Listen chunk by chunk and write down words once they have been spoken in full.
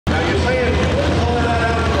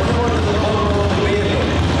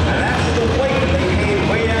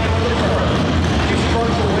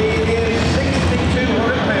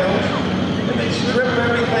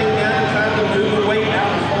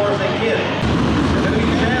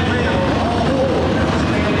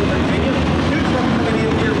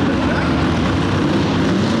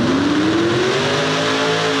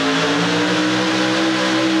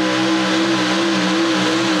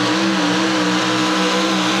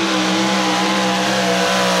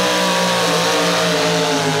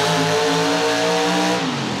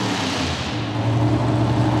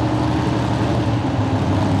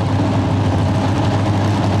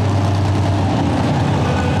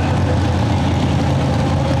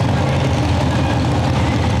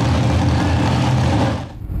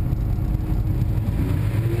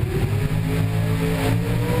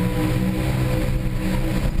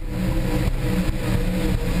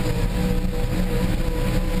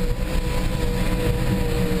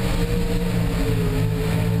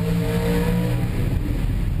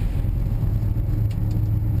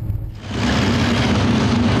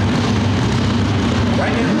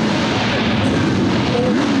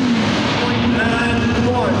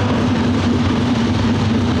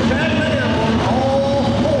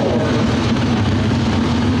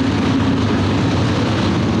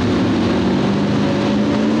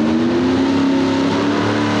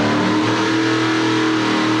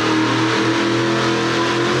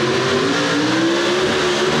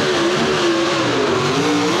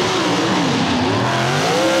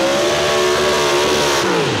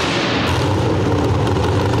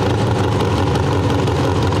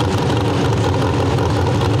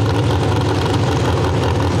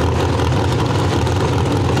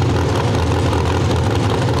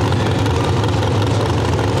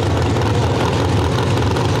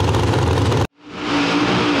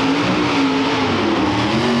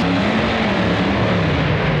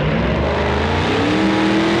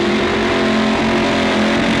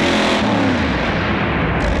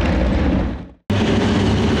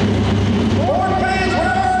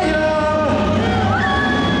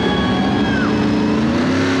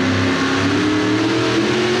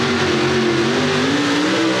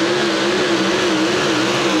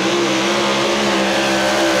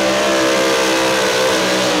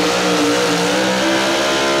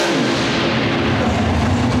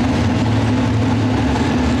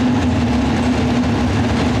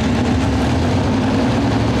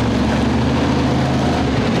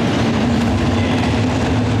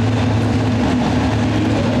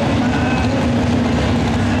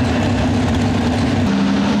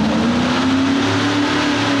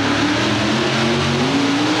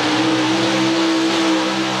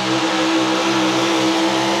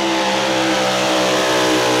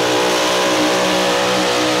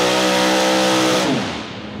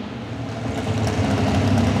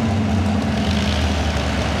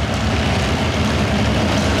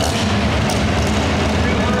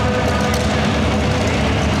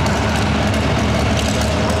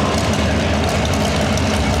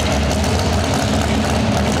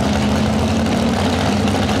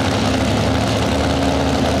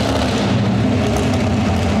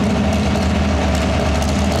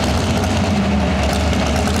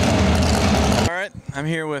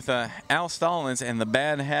with Al Stallings and the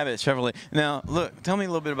Bad Habit Chevrolet. Now, look, tell me a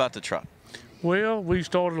little bit about the truck. Well, we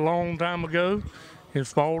started a long time ago in a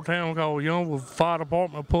small town called Young with fire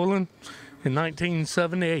department pulling in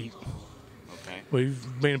 1978. Okay. We've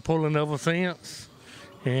been pulling ever since,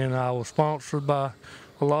 and I was sponsored by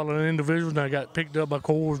a lot of individuals, and I got picked up by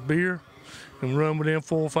Coors Beer and run with them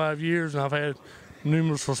 4 or 5 years, and I've had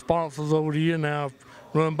numerous sponsors over the year. Now I've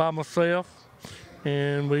run by myself,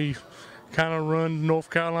 and we kind of run North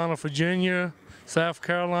Carolina, Virginia, South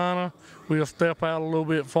Carolina. We'll step out a little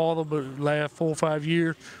bit farther, but the last 4 or 5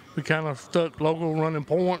 years, we kind of stuck local running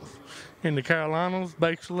points in the Carolinas,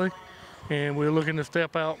 basically. And we're looking to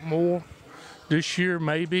step out more this year,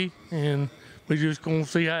 maybe. And we're just going to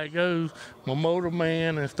see how it goes. My motor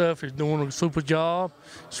man and stuff is doing a super job.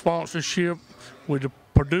 Sponsorship with the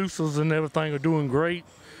producers and everything are doing great.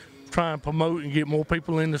 Trying to promote and get more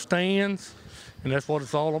people in the stands. And that's what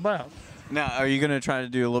it's all about. Now, are you going to try to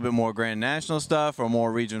do a little bit more Grand National stuff or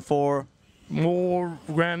more Region 4? More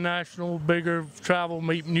Grand National, bigger travel,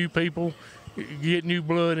 meet new people, get new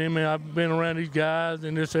blood in me. I've been around these guys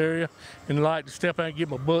in this area and like to step out and get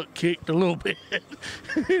my butt kicked a little bit.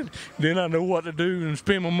 Then I know what to do and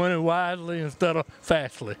spend my money wisely instead of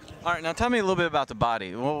fastly. All right, now tell me a little bit about the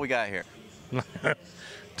body. What we got here?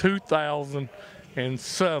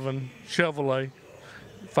 2007 Chevrolet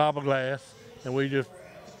fiberglass, and we just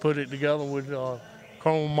put it together with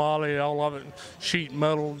chrome moly, all of it, sheet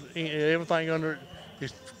metal, everything under it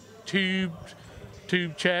is tube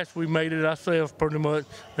chassis. We made it ourselves pretty much.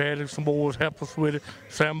 We had some boys help us with it.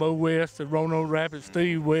 Sambo West, the Roanoke Rapids,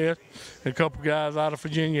 Steve West, and a couple guys out of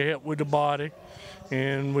Virginia helped with the body.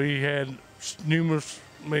 And we had numerous,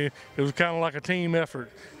 it was kind of like a team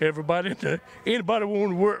effort. Anybody wanting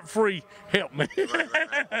to work free, help me.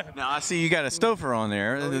 Now, I see you got a Stouffer on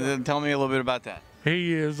there. Oh, yeah. Tell me a little bit about that.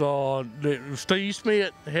 He is, Steve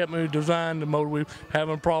Smith helped me design the motor. We were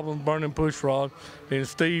having problems burning push rods, and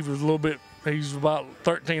Steve is a little bit, he's about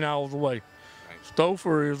 13 hours away. Right.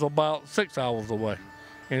 Stouffer is about 6 hours away,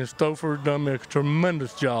 and Stouffer done me a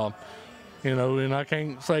tremendous job. You know, and I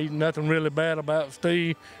can't say nothing really bad about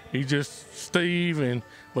Steve. He's just Steve,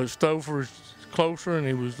 but Stouffer is closer, and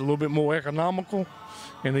he was a little bit more economical,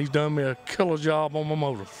 and he's done me a killer job on my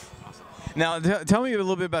motors. Now, tell me a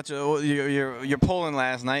little bit about your pulling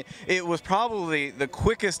last night. It was probably the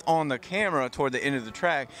quickest on the camera toward the end of the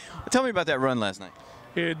track. Tell me about that run last night.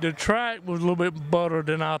 The track was a little bit better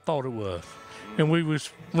than I thought it was. And we was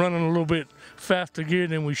running a little bit faster gear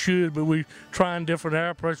than we should, but we trying different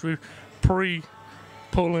air pressure. We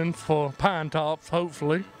pre-pulling for pine tops,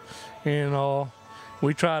 hopefully. And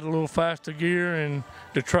we tried a little faster gear, and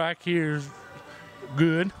the track here is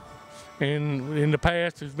good. And in the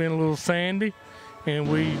past, it's been a little sandy, and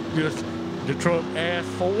the truck asked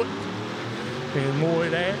for it, and more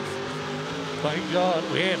it asked. Thank God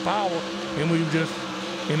we had power, and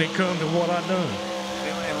it come to what I done.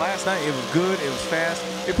 And last night, it was good, it was fast.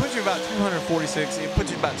 It put you about 246, it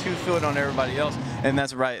put you about 2 foot on everybody else, and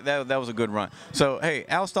that's right, that was a good run. So, hey,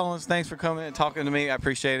 Al Stallings, thanks for coming and talking to me, I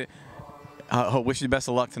appreciate it. I wish you the best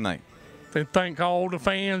of luck tonight. And thank all the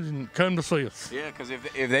fans and come to see us. Yeah, because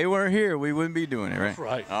if they weren't here, we wouldn't be doing it, right? That's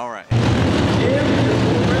right. All right.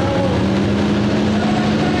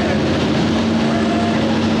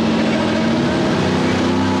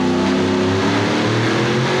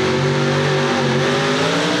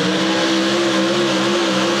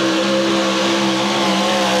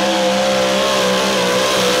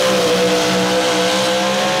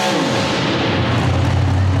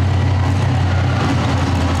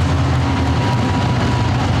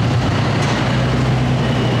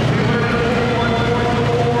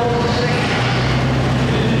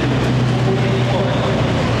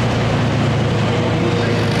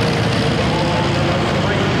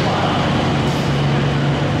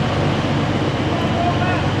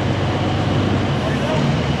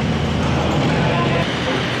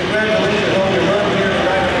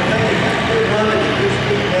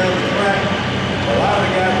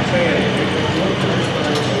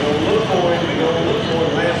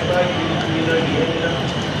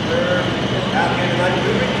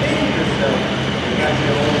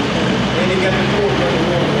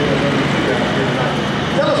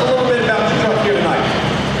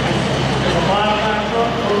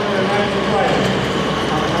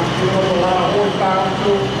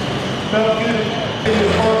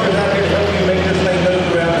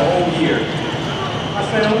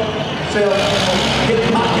 Big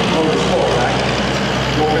Daddy Motorsports, right?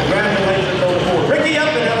 Well, congratulations on the board. Ricky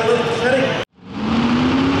Upton out of Williamson City.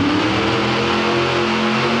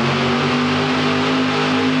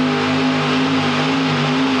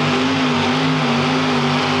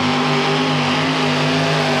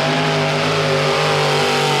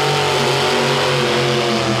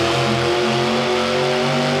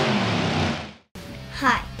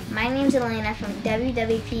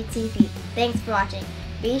 WWPTV. Thanks for watching.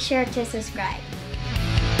 Be sure to subscribe.